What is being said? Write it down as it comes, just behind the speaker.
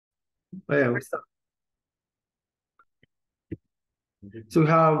Yeah, we start. So we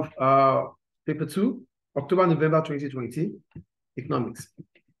have paper 2, October, November 2020, economics.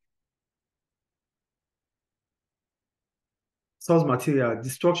 Source material,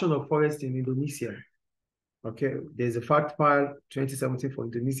 destruction of forest in Indonesia. Okay, there's a fact file 2017 for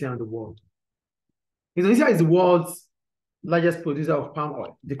Indonesia and the world. Indonesia is the world's largest producer of palm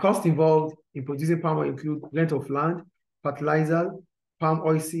oil. The cost involved in producing palm oil include rent of land, fertilizer, palm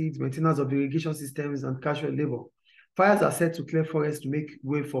oil seeds, maintenance of irrigation systems, and casual labor. Fires are set to clear forests to make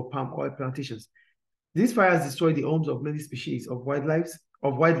way for palm oil plantations. These fires destroy the homes of many species of wildlife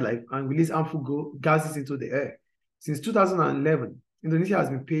and release harmful gases into the air. Since 2011, Indonesia has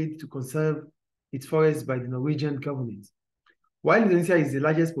been paid to conserve its forests by the Norwegian government. While Indonesia is the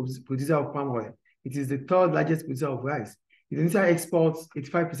largest producer of palm oil, it is the third largest producer of rice. Indonesia exports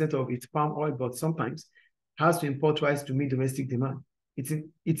 85% of its palm oil, but sometimes has to import rice to meet domestic demand. Its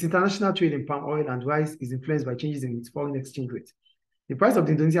international trade in palm oil and rice is influenced by changes in its foreign exchange rate. The price of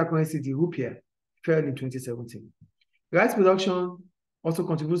the Indonesian currency, the rupiah, fell in 2017. Rice production also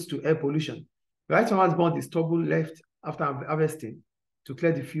contributes to air pollution. Rice farmers burn the stubble left after harvesting to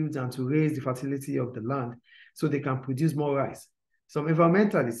clear the fields and to raise the fertility of the land so they can produce more rice. Some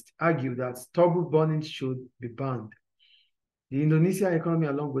environmentalists argue that stubble burning should be banned. The Indonesian economy,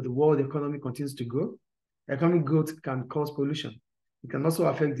 along with the world economy, continues to grow. Economic growth can cause pollution. It can also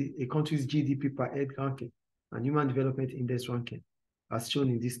affect a country's GDP per head ranking and Human Development Index ranking, as shown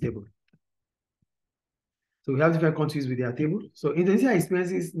in this table. So we have different countries with their table. So Indonesia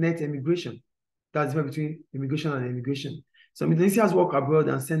experiences net immigration. That's the difference between immigration and emigration. Some Indonesians work abroad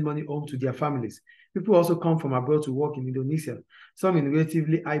and send money home to their families. People also come from abroad to work in Indonesia, some in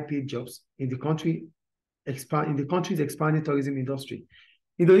relatively high-paid jobs in the country's expanding tourism industry.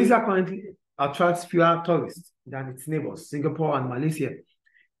 Indonesia currently attracts fewer tourists than its neighbors, Singapore and Malaysia.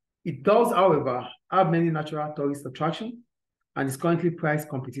 It does, however, have many natural tourist attractions and is currently price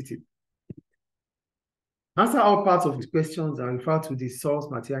competitive. Answer all parts of the questions and refer to the source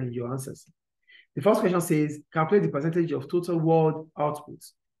material in your answers. The first question says, calculate the percentage of total world output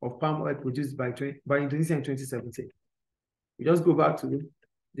of palm oil produced by Indonesia in 2017. We just go back to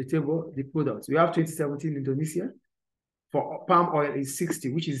the table, the products. We have 2017 Indonesia. For palm oil is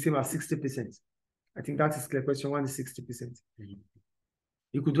 60, which is the same as 60%. I think that is clear. Question 1 is 60%.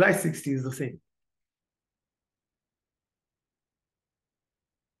 You could write 60 is the same.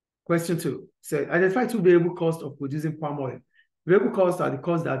 Question 2. So identify 2 variable costs of producing palm oil. Variable costs are the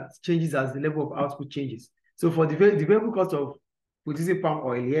cost that changes as the level of output changes. So for the variable cost of producing palm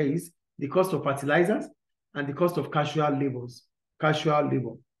oil here is the cost of fertilizers and the cost of casual labor,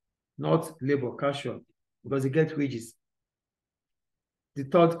 not labor, casual, because they get wages. The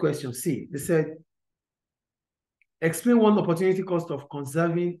third question, C, they said, explain one opportunity cost of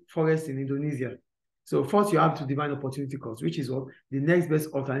conserving forests in Indonesia. So first you have to define opportunity cost, which is what the next best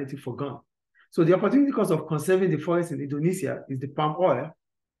alternative for gun. So the opportunity cost of conserving the forest in Indonesia is the palm oil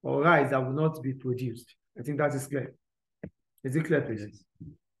or rice that will not be produced. I think that is clear. Is it clear, please? Yes.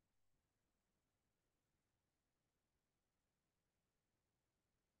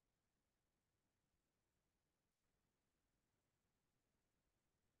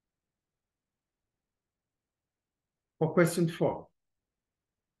 For question 4.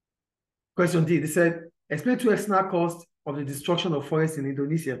 Question D, they said, explain 2 external costs of the destruction of forests in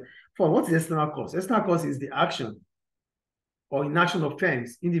Indonesia. For what is external cost? External cost is the action or inaction of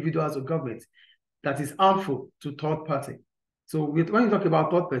firms, individuals, or government that is harmful to third party. So when you talk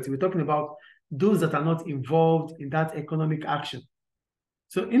about third party, we're talking about those that are not involved in that economic action.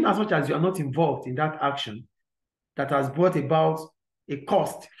 So in as much as you are not involved in that action that has brought about a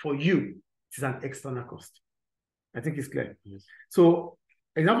cost for you, it is an external cost. I think it's clear. Yes. So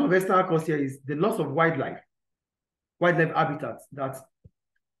example of external cost here is the loss of wildlife habitats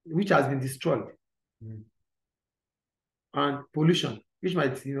which has been destroyed, and pollution, which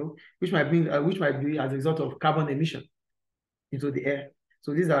might be as a result of carbon emission into the air.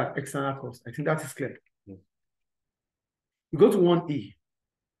 So these are external costs. I think that is clear. Yeah. We go to 1E.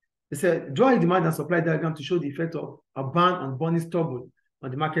 They said, draw a demand and supply diagram to show the effect of a ban on burning stubble on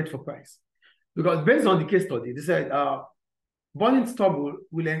the market for price. Because based on the case study, they said burning stubble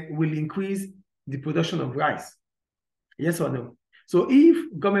will increase the production of rice. Yes or no? So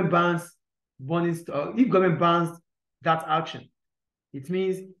if government bans that action, it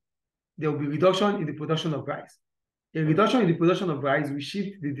means there will be reduction in the production of rice. A reduction in the production of rice will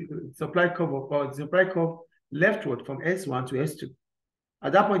shift the supply curve leftward from S1 to S2.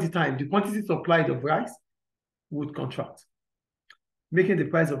 At that point in time, the quantity supplied of rice would contract, making the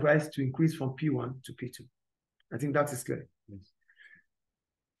price of rice to increase from P1 to P2. I think that is clear. Yes.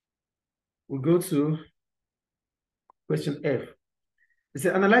 we go to question F. It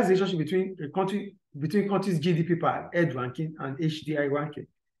says analyze the relationship between countries' GDP per head ranking and HDI ranking.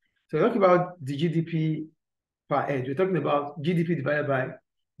 So we're talking about the GDP per head. We're talking about GDP divided by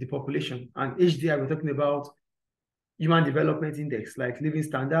the population, and HDI we're talking about human development index, like living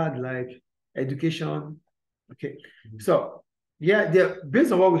standard, like education. Okay, so yeah,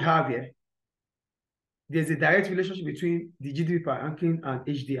 based on what we have here, there's a direct relationship between the GDP per ranking and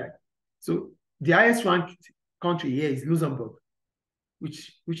HDI. So the highest ranked country here is Luxembourg,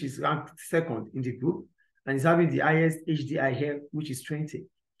 which is ranked second in the group, and is having the highest HDI here, which is 20.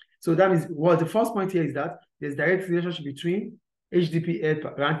 So that means, well, the first point here is that there's direct relationship between HDP head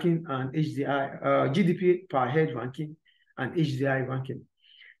ranking and GDP per head ranking and HDI ranking.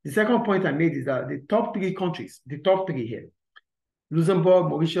 The second point I made is that the top three countries, the top three here, Luxembourg,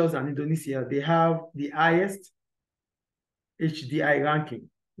 Mauritius, and Indonesia, they have the highest HDI ranking.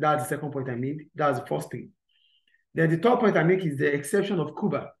 That's the second point I made. That's the first thing. Then the third point I make is the exception of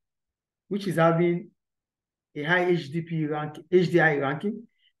Cuba, which is having a high HDI ranking,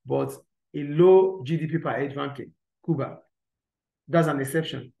 but a low GDP per head ranking. Cuba. That's an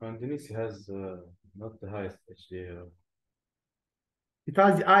exception. Indonesia has not the highest HDI. It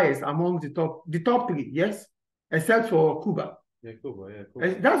has the highest among the top three, yes, except for Cuba. Yeah, Cuba, yeah.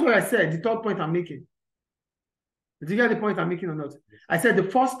 Cuba. That's what I said, the third point I'm making. Did you get the point I'm making or not? Yes. I said the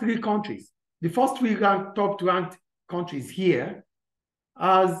first three countries, the first three top ranked countries here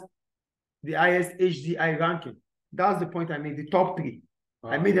has the highest HDI ranking. That's the point I made, the top three.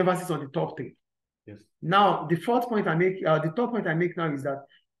 I made emphasis on the top three. Yes. Now, the fourth point I make, the third point I make now is that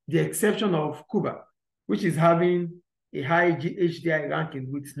the exception of Cuba, which is having a high HDI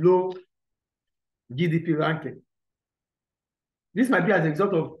ranking with low GDP ranking. This might be as a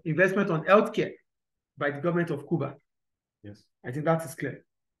result of investment on healthcare by the government of Cuba. Yes. I think that is clear.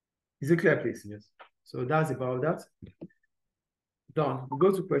 Is it clear, please? Yes. So that's about that. Done. We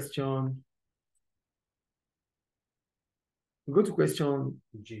go to question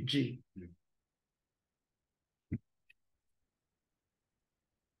G.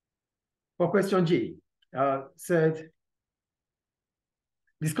 For question G, said,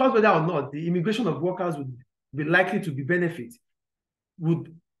 discuss whether or not the immigration of workers would be likely to benefit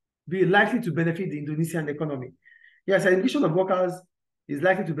the Indonesian economy. Yes, immigration of workers is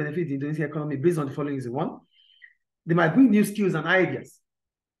likely to benefit the Indonesian economy based on the following reason. One, they might bring new skills and ideas,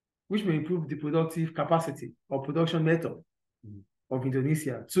 which may improve the productive capacity or production method of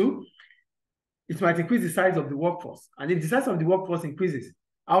Indonesia. Two, it might increase the size of the workforce. And if the size of the workforce increases,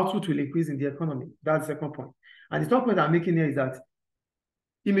 output will increase in the economy. That's the second point. And the third point I'm making here is that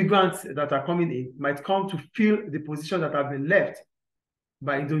immigrants that are coming in might come to fill the positions that have been left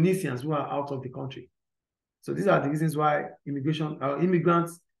by Indonesians who are out of the country. So these are the reasons why immigration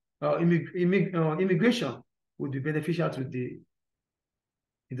would be beneficial to the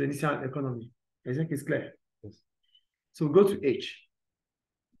Indonesian economy. I think it's clear. Yes. So we'll go to H.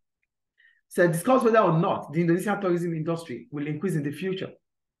 So discuss whether or not the Indonesian tourism industry will increase in the future.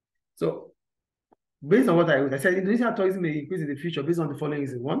 So based on what I said, Indonesian tourism may increase in the future based on the following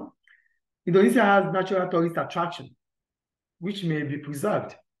reasons. One, Indonesia has natural tourist attraction, which may be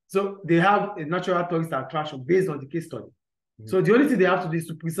preserved. So they have a natural tourist attraction based on the case study. So the only thing they have to do is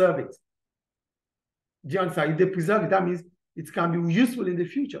to preserve it. Do you understand? If they preserve it, that means it can be useful in the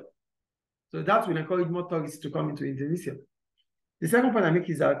future. So that will encourage more tourists to come into Indonesia. The second point I make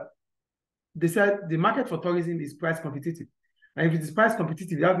is that they said the market for tourism is price competitive. And if it is price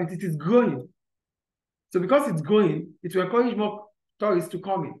competitive, that means it is growing. So because it's growing, it will encourage more tourists to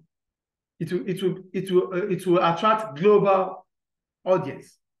come in. It will attract global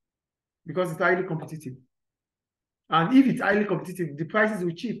audience because it's highly competitive. And if it's highly competitive, the prices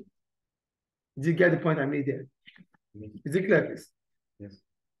will cheap. Did you get the point I made there? Is it clear, please? Yes.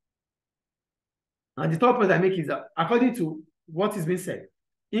 And the third point I make is that according to what is being said,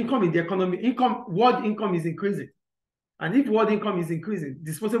 income in the economy, world income is increasing. And if world income is increasing,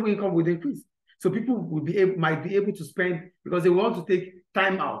 disposable income will increase. So people might be able to spend because they want to take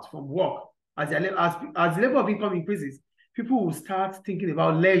time out from work. As the level of income increases, people will start thinking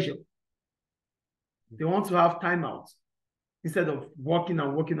about leisure. They want to have time out. Instead of working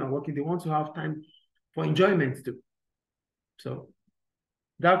and working and working, they want to have time for enjoyment too. So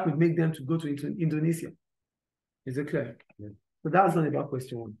that could make them to go to Indonesia. Is it clear? Yeah. So that's not about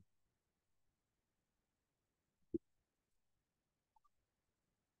question one.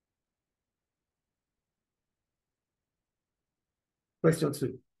 Question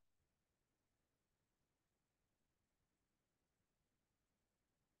two.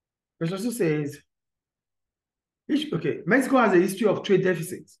 Question two says, Mexico has a history of trade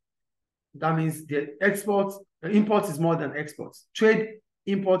deficits That means the import is more than exports. Trade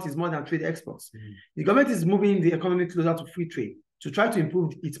import is more than trade exports. Mm-hmm. The government is moving the economy closer to free trade to try to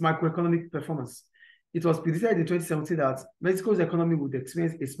improve its macroeconomic performance. It was predicted in 2017 that Mexico's economy would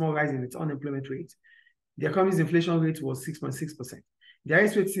experience a small rise in its unemployment rate. The economy's inflation rate was 6.6%. The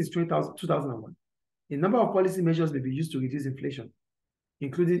highest rate since 2001. A number of policy measures may be used to reduce inflation,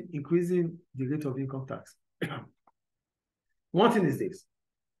 including increasing the rate of income tax. One thing is this: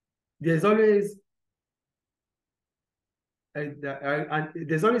 there's always a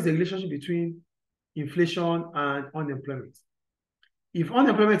relationship between inflation and unemployment. If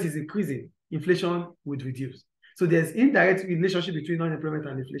unemployment is increasing, inflation would reduce. So there's indirect relationship between unemployment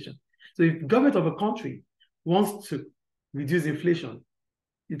and inflation. So if the government of a country wants to reduce inflation,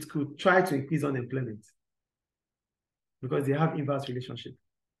 it could try to increase unemployment because they have inverse relationship.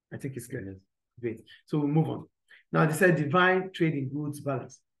 I think it's clear. Great. So we'll move on. Now they said divine trade in goods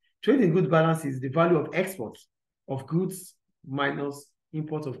balance. Trade in goods balance is the value of exports of goods minus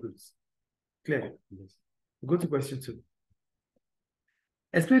import of goods. Clear? Yes. We'll go to question 2.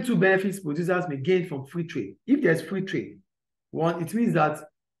 Explain 2 benefits producers may gain from free trade. If there's free trade, one, it means that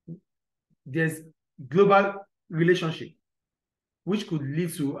there's global relationship, which could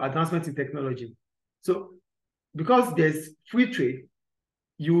lead to advancement in technology. So because there's free trade,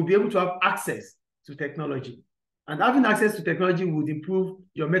 you will be able to have access to technology. And having access to technology would improve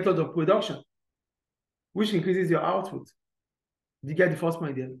your method of production, which increases your output. Do you get the first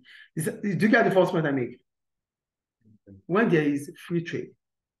point there? Do you get the first point I make? When there is free trade,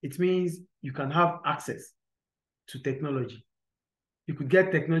 it means you can have access to technology. You could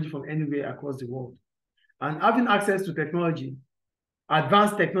get technology from anywhere across the world. And having access to technology,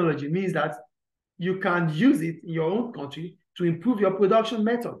 advanced technology, means that you can use it in your own country to improve your production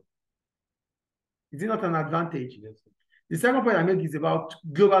method. Is it not an advantage? Yes. The second point I make is about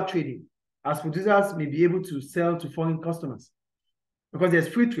global trading, as producers may be able to sell to foreign customers. Because there's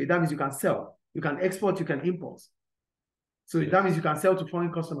free trade, that means you can sell, you can export, you can import. So yes, that means you can sell to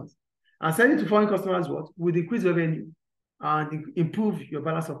foreign customers. And selling to foreign customers would increase revenue and improve your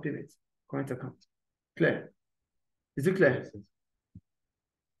balance of payments, current account. Clear? Is it clear? Yes.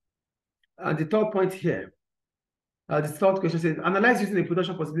 And the third point here, the third question says, analyze using a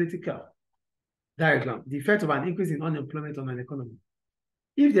production possibility curve diagram the effect of an increase in unemployment on an economy.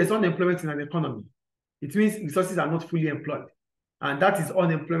 If there's unemployment in an economy, it means resources are not fully employed. And that is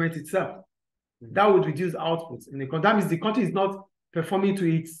unemployment itself. That would reduce output in the country. That means the country is not performing to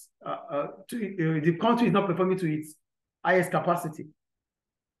its highest capacity.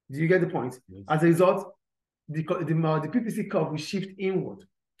 Do you get the point? Yes. As a result, the PPC curve will shift inward.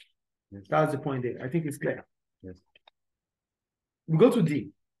 Yes. That's the point there. I think it's clear. Yes. We go to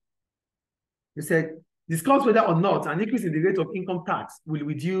D. They said, discuss whether or not an increase in the rate of income tax will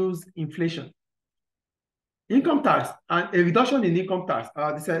reduce inflation. Income tax and a reduction in income tax,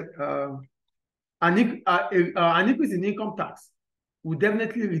 they said, an increase in income tax will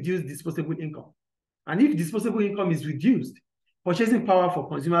definitely reduce disposable income. And if disposable income is reduced, purchasing power for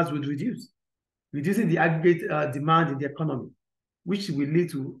consumers would reduce, reducing the aggregate demand in the economy, which will lead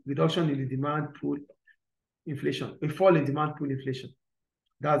to reduction in the demand pool inflation, a fall in demand pool inflation.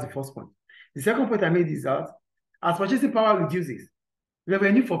 That's the first point. The second point I made is that as purchasing power reduces,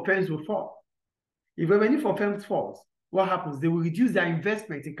 revenue for firms will fall. If revenue for firms falls, what happens? They will reduce their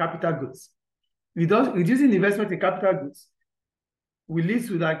investment in capital goods. Reducing investment in capital goods will lead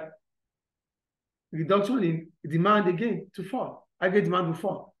to like reduction in demand again to fall. Aggregate demand will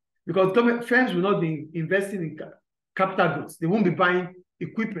fall because firms will not be investing in capital goods. They won't be buying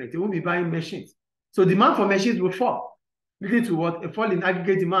equipment. They won't be buying machines. So demand for machines will fall, leading to what? A fall in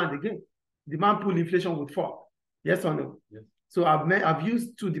aggregate demand again. Demand pool inflation would fall. Yes or no? Yes. So I've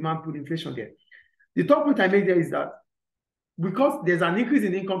used 2 demand pool inflation there. The top point I made there is that because there's an increase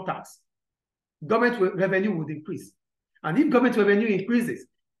in income tax, government revenue would increase. And if government revenue increases,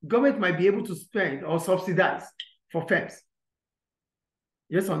 government might be able to spend or subsidize for firms.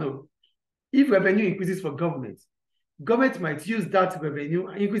 Yes or no? If revenue increases for government might use that revenue,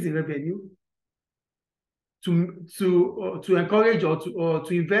 increase in revenue, to encourage or to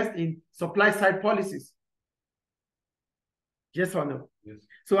invest in supply side policies. Yes or no? Yes.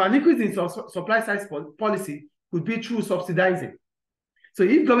 So an increase in supply side policy could be through subsidizing. So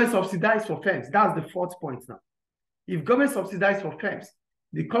if government subsidizes for firms, that's the fourth point now. If government subsidizes for firms,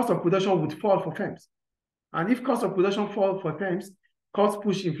 the cost of production would fall for firms. And if cost of production falls for firms, cost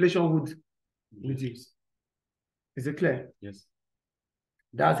push inflation would reduce. Is it clear? Yes.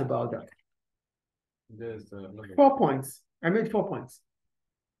 That's about that. There's 4 points. I made 4 points.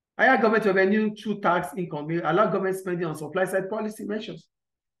 Higher government revenue through tax income will allow government spending on supply side policy measures.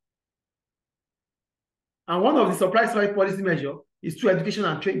 And one of the supply side policy measures is through education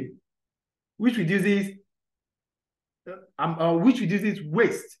and training, which reduces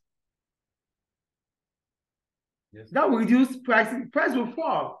waste. Yes. That will reduce pricing. Price will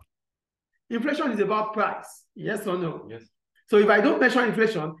fall. Inflation is about price. Yes or no? Yes. So if I don't mention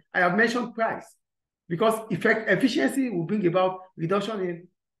inflation, I have mentioned price, because efficiency will bring about reduction in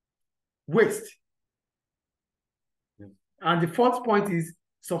waste. Yes. And the fourth point is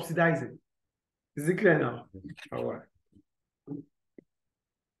subsidizing. Is it clear now? Yes. All right.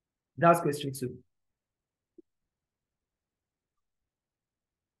 That's question 2.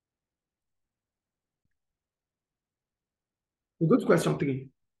 We go to question 3.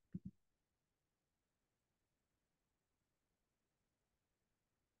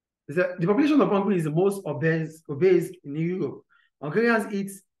 The population of Hungary is the most obese in Europe. Hungarians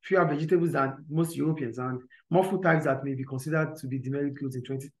eat fewer vegetables than most Europeans, and more food types that may be considered to be demerit goods in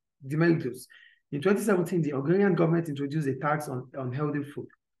 2017, the Hungarian government introduced a tax on healthy food,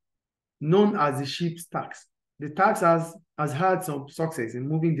 known as the sheep's tax. The tax has had some success in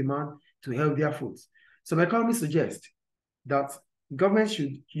moving demand to healthier foods. Some economists suggest that government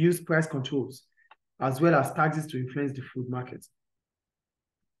should use price controls as well as taxes to influence the food market.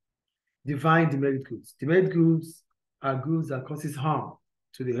 Define demerit goods. Demerit goods are goods that causes harm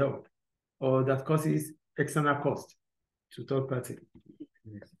to the health or that causes external cost to third party.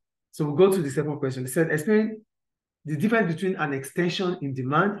 Yes. So we'll go to the second question. It said, explain the difference between an extension in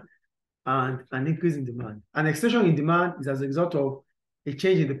demand and an increase in demand. An extension in demand is as a result of a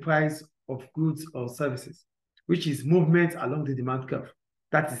change in the price of goods or services, which is movement along the demand curve.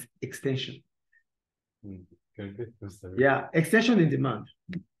 That is extension. Yeah, extension in demand.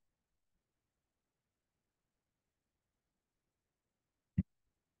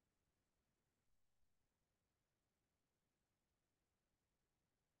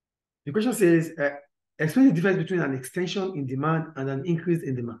 The question says, explain the difference between an extension in demand and an increase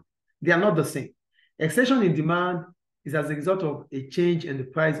in demand. They are not the same. Extension in demand is as a result of a change in the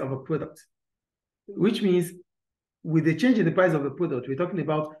price of a product, which means with the change in the price of a product, we're talking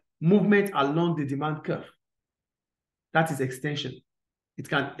about movement along the demand curve. That is extension. It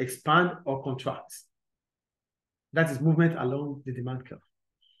can expand or contract. That is movement along the demand curve.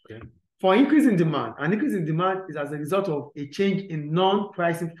 Okay. For increase in demand, an increase in demand is as a result of a change in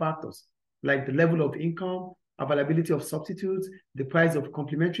non-pricing factors, like the level of income, availability of substitutes, the price of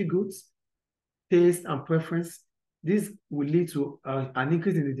complementary goods, taste and preference. This will lead to an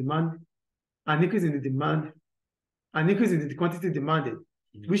increase in the demand, an increase in the quantity demanded,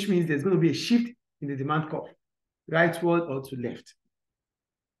 which means there's going to be a shift in the demand curve, rightward or to left.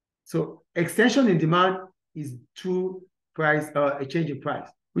 So extension in demand is through price, a change in price,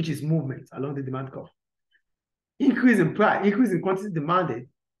 which is movement along the demand curve. Increase in quantity demanded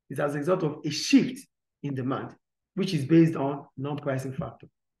is as a result of a shift in demand, which is based on non-pricing factor.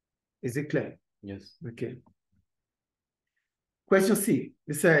 Is it clear? Yes. Okay. Question C,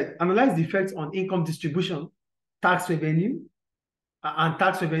 it said, analyze the effects on income distribution, tax revenue, and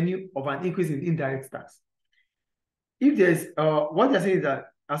tax revenue of an increase in indirect tax. If there's, what they're saying is that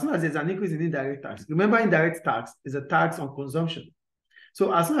as soon as there's an increase in indirect tax, remember indirect tax is a tax on consumption.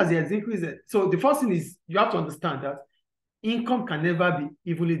 So as soon as there's increase, so the first thing is you have to understand that income can never be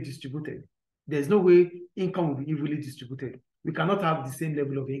evenly distributed. There's no way income will be evenly distributed. We cannot have the same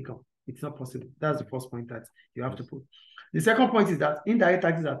level of income. It's not possible. That's the first point that you have to put. The second point is that indirect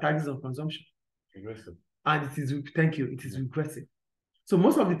taxes are taxes on consumption. Regressive. And it is, thank you, it is regressive. So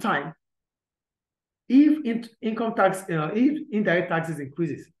most of the time, if if indirect taxes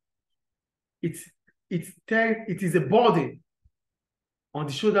increases, it is a burden on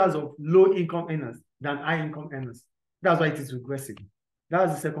the shoulders of low income earners than high income earners. That's why it is regressive.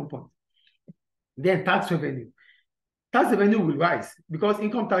 That's the second point. Then tax revenue. Tax revenue will rise because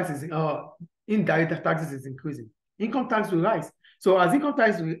income tax is indirect taxes is increasing. Income tax will rise. So as income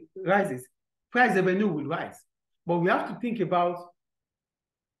tax rises, price revenue will rise. But we have to think about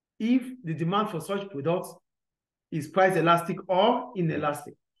if the demand for such products is price elastic or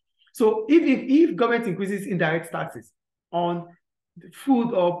inelastic. So if government increases indirect taxes on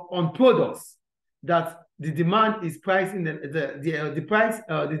food or on products that the demand is priced in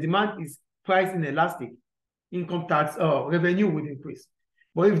the demand is priced inelastic, income tax revenue would increase.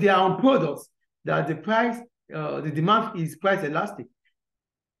 But if they are on products that the demand is price elastic,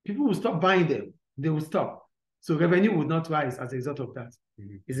 people will stop buying them. They will stop. So revenue would not rise as a result of that.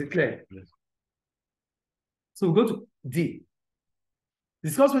 Is it clear? Yes. So we'll go to D.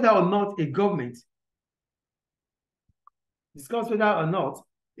 Discuss whether or not a government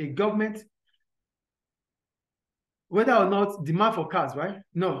whether or not demand for cars, right?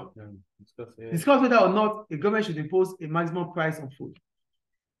 No. Yeah. Discuss whether or not a government should impose a maximum price on food.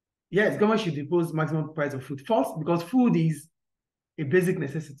 Yes, government should impose maximum price on food. First, because food is a basic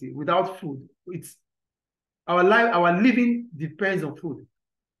necessity. Without food, it's our life, our living depends on food.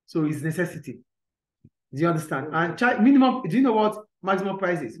 So it's necessity. Do you understand? And minimum, do you know what maximum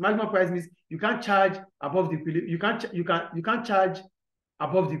price is? Maximum price means you can't charge above the equilibrium. You can't charge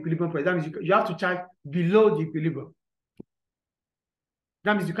above the equilibrium price. That means you have to charge below the equilibrium.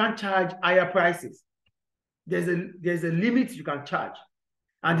 That means you can't charge higher prices. There's a limit you can charge.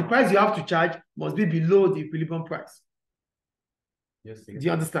 And the price you have to charge must be below the equilibrium price. Yes. Do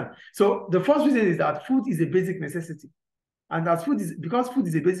you understand? So the first reason is that food is a basic necessity. And because food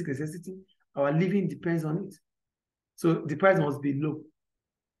is a basic necessity, our living depends on it. So the price must be low.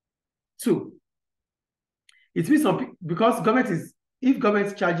 Two, it means because if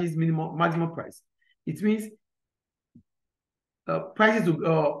government charges maximum price, it means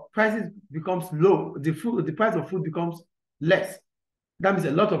prices becomes low. The price of food becomes less. That means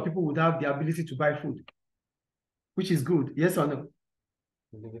a lot of people would have the ability to buy food, which is good. Yes or no?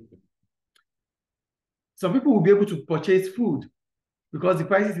 Some people will be able to purchase food because the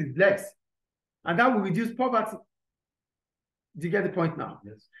prices is less, and that will reduce poverty. Do you get the point now?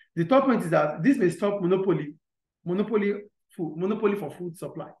 Yes. The third point is that this may stop monopoly for food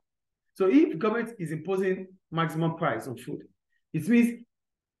supply. So if government is imposing maximum price on food, it means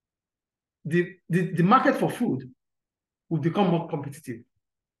the market for food will become more competitive.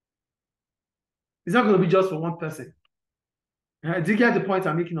 It's not going to be just for one person. Do you get the point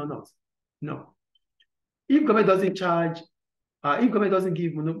I'm making or not? No. If government doesn't charge, if government doesn't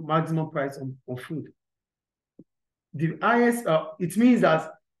give maximum price on food, the highest, it means that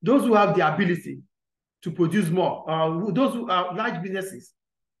those who have the ability to produce more, those who are large businesses,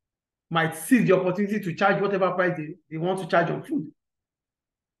 might seize the opportunity to charge whatever price they want to charge on food.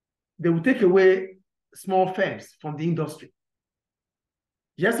 They will take away small firms from the industry.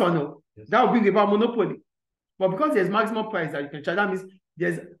 Yes or no? Yes. That will bring about monopoly. But because there's maximum price that you can charge, that means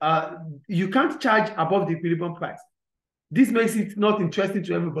you can't charge above the equilibrium price. This makes it not interesting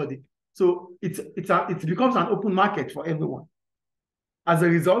to everybody. So it becomes an open market for everyone. As a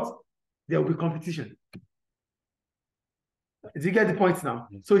result, there will be competition. Do you get the point now?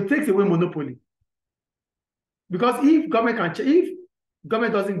 Yes. So it takes away monopoly. Because if government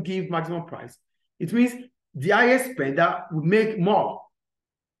doesn't give maximum price, it means the highest spender will make more.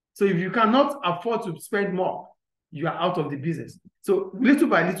 So if you cannot afford to spend more, you are out of the business. So little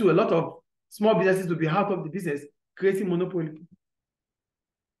by little, a lot of small businesses will be out of the business, creating monopoly.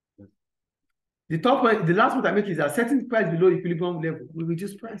 The last point I make is that setting price below equilibrium level will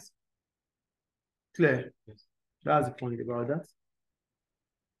reduce price. Clear? Yes. That's the point about that.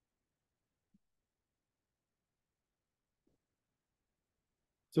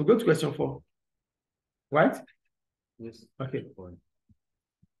 So go to question 4. Right? Yes. Okay.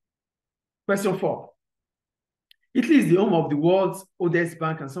 Question 4. Italy is the home of the world's oldest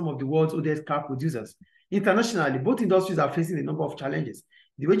bank and some of the world's oldest car producers. Internationally, both industries are facing a number of challenges.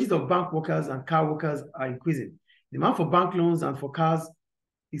 The wages of bank workers and car workers are increasing. Demand for bank loans and for cars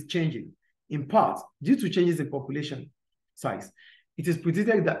is changing, in part due to changes in population size. It is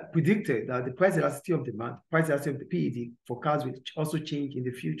predicted that the price elasticity of demand, price elasticity of the PED for cars will also change in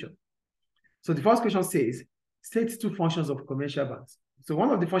the future. So the first question says, state 2 functions of commercial banks. So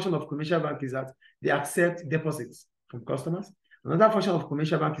one of the functions of commercial bank is that they accept deposits from customers. Another function of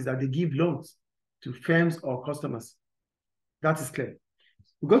commercial bank is that they give loans to firms or customers. That is clear.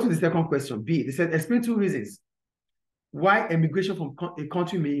 We go to the second question, B. They said, explain 2 reasons why emigration from a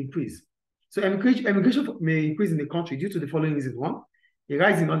country may increase. So emigration may increase in the country due to the following reasons. 1, a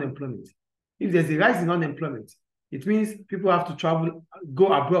rise in unemployment. If there's a rise in unemployment, it means people have to travel, go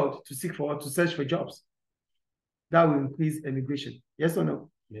abroad to search for jobs. That will increase emigration. Yes or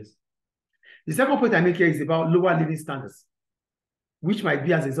no? Yes. The second point I make here is about lower living standards, which might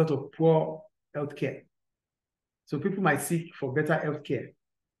be as a result of poor healthcare. So people might seek for better healthcare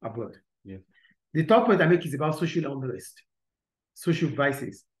abroad. Yeah. The third point I make is about social unrest, social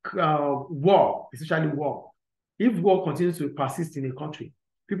vices, war, especially war. If war continues to persist in a country,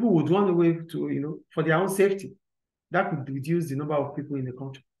 people would run away for their own safety. That could reduce the number of people in the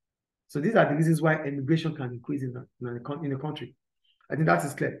country. So these are the reasons why immigration can increase in the country. I think that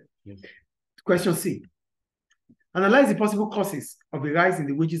is clear. Yes. Question C. Analyze the possible causes of a rise in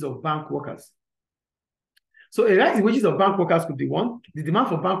the wages of bank workers. So a rise in wages of bank workers could be 1. The demand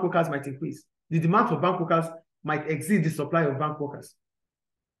for bank workers might increase. The demand for bank workers might exceed the supply of bank workers.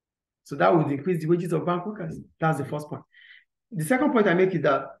 So that would increase the wages of bank workers. That's the first point. The second point I make is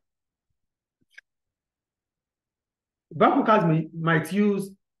that Bank workers might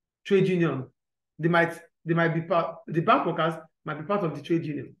use trade union. They might be part. The bank workers might be part of the trade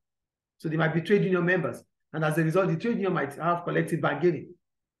union, so they might be trade union members, and as a result, the trade union might have collective bargaining,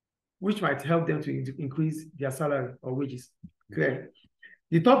 which might help them to increase their salary or wages. Clear.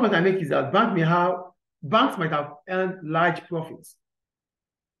 The third point I make is that banks might have earned large profits.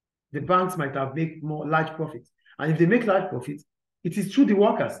 The banks might have made large profits, and if they make large profits, it is through the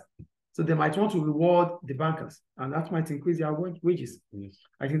workers. So they might want to reward the bankers, and that might increase their wages. Yes.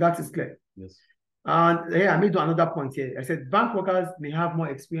 I think that is clear. Yes. And I made another point here. I said bank workers may have more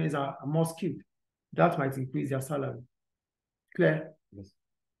experience and are more skilled. That might increase their salary. Clear? Yes.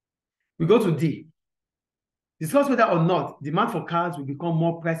 We go to D. Discuss whether or not demand for cars will become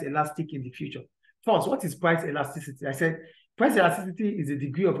more price elastic in the future. First, what is price elasticity? I said price elasticity is a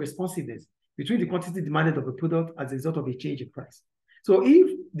degree of responsiveness between the quantity demanded of a product as a result of a change in price. So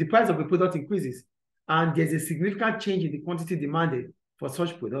if the price of a product increases and there's a significant change in the quantity demanded for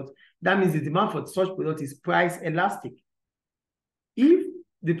such product, that means the demand for such product is price elastic. If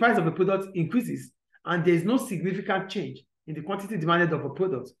the price of a product increases and there is no significant change in the quantity demanded of a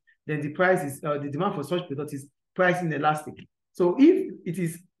product, then the demand for such product is price inelastic. So if it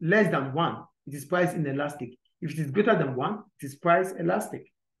is less than 1, it is price inelastic. If it is greater than 1, it is price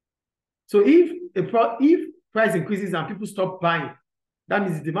elastic. So if price increases and people stop buying, that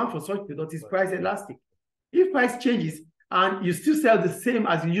means the demand for such product is price elastic. If price changes and you still sell the same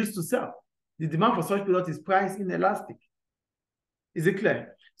as you used to sell, the demand for such product is price inelastic. Is it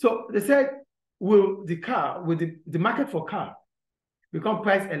clear? So they said, will the market for car become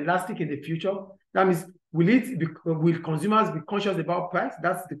price elastic in the future? That means will consumers be conscious about price?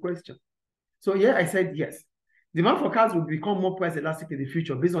 That's the question. So here I said yes. Demand for cars will become more price elastic in the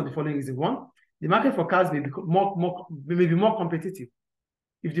future based on the following reason. One, the market for cars may be more competitive.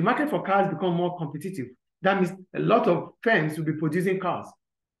 If the market for cars become more competitive, that means a lot of firms will be producing cars.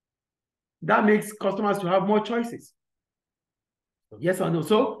 That makes customers to have more choices. Yes or no?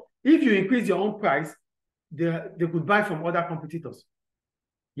 So if you increase your own price, they could buy from other competitors.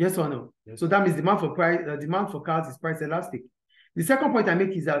 Yes or no? Yes. So that means demand for cars is price elastic. The second point I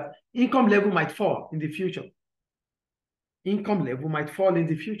make is that income level might fall in the future. Income level might fall in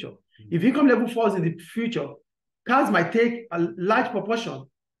the future. Mm-hmm. If income level falls in the future, cars might take a large proportion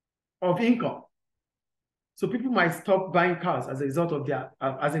of income. So people might stop buying cars as a result of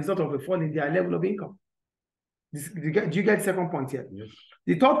a fall in their level of income. Do you get the second point here? Yes.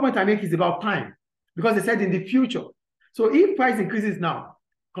 The third point I make is about time, because they said in the future. So if price increases now,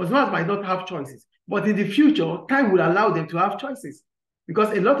 consumers might not have choices, but in the future, time will allow them to have choices,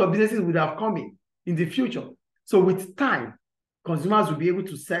 because a lot of businesses would have come in the future. So with time, consumers will be able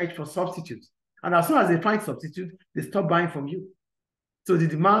to search for substitutes. And as soon as they find substitute, they stop buying from you. So the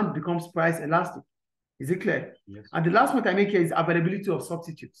demand becomes price elastic. Is it clear? Yes. And the last point I make here is availability of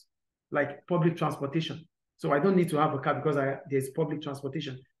substitutes, like public transportation. So I don't need to have a car because there's public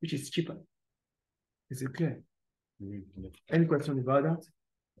transportation, which is cheaper. Is it clear? Mm-hmm. Any questions about that?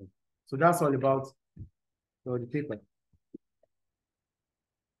 So that's all about the paper.